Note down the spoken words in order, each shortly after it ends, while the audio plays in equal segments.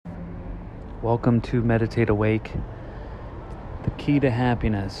Welcome to Meditate Awake. The key to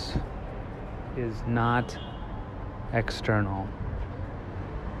happiness is not external.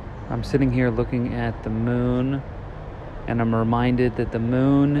 I'm sitting here looking at the moon, and I'm reminded that the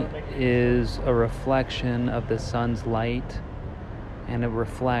moon is a reflection of the sun's light, and it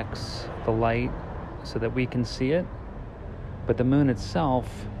reflects the light so that we can see it, but the moon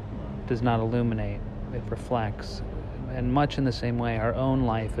itself does not illuminate, it reflects. And much in the same way, our own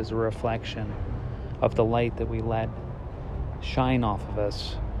life is a reflection of the light that we let shine off of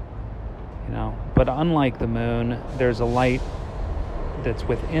us, But unlike the moon, there's a light that's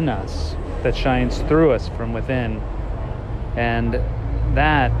within us that shines through us from within. And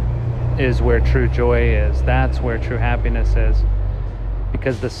that is where true joy is. That's where true happiness is.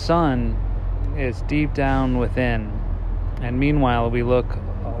 Because the sun is deep down within. And meanwhile, we look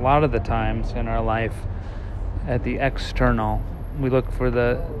a lot of the times in our life at the external. We look for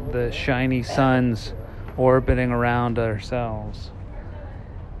the shiny suns orbiting around ourselves,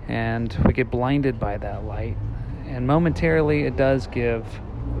 and we get blinded by that light. And momentarily it does give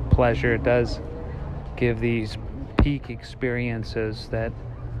pleasure, it does give these peak experiences that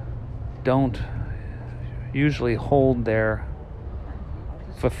don't usually hold their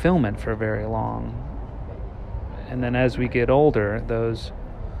fulfillment for very long. And then as we get older, those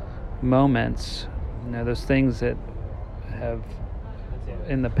moments, those things that have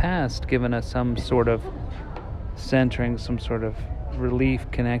in the past given us some sort of centering, some sort of relief,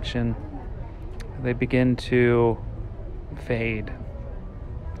 connection, they begin to fade.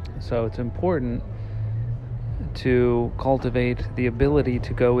 So it's important to cultivate the ability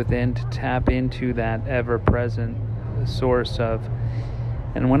to go within, to tap into that ever-present source of.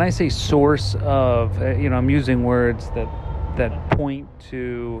 And when I say source of, I'm using words that point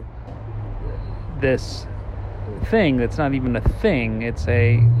to this thing that's not even a thing. It's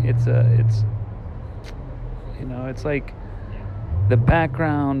like the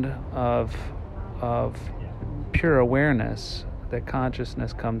background of pure awareness that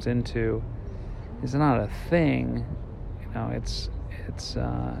consciousness comes into is not a thing. It's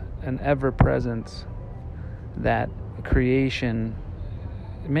an ever presence that creation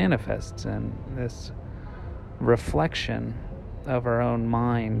manifests in, this reflection of our own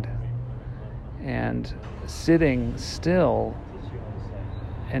mind. And sitting still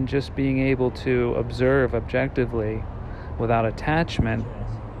and just being able to observe objectively without attachment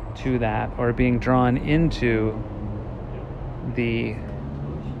to that, or being drawn into the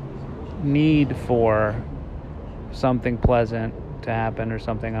need for something pleasant to happen or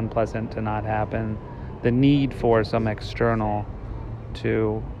something unpleasant to not happen, the need for some external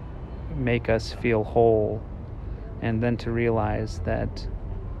to make us feel whole, and then to realize that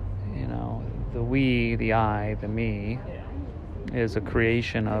the we, the I, the me, is a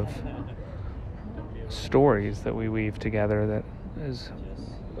creation of stories that we weave together, that is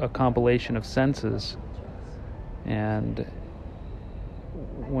a compilation of senses. And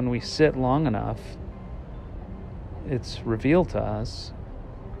when we sit long enough, it's revealed to us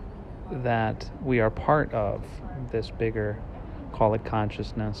that we are part of this bigger, call it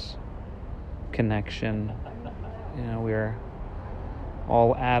consciousness, connection. We're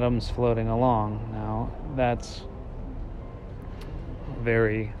all atoms floating along. Now, that's a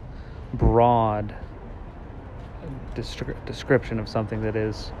very broad description of something that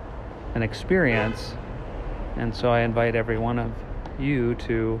is an experience. And so I invite every one of you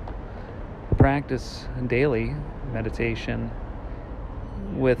to practice daily meditation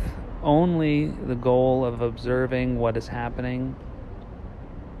with only the goal of observing what is happening,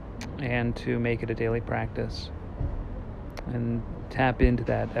 and to make it a daily practice and tap into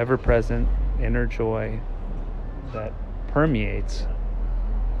that ever-present inner joy that permeates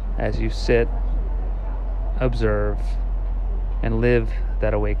as you sit, observe, and live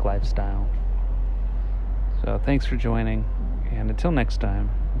that awake lifestyle. So thanks for joining, and until next time,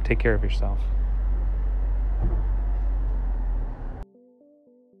 take care of yourself.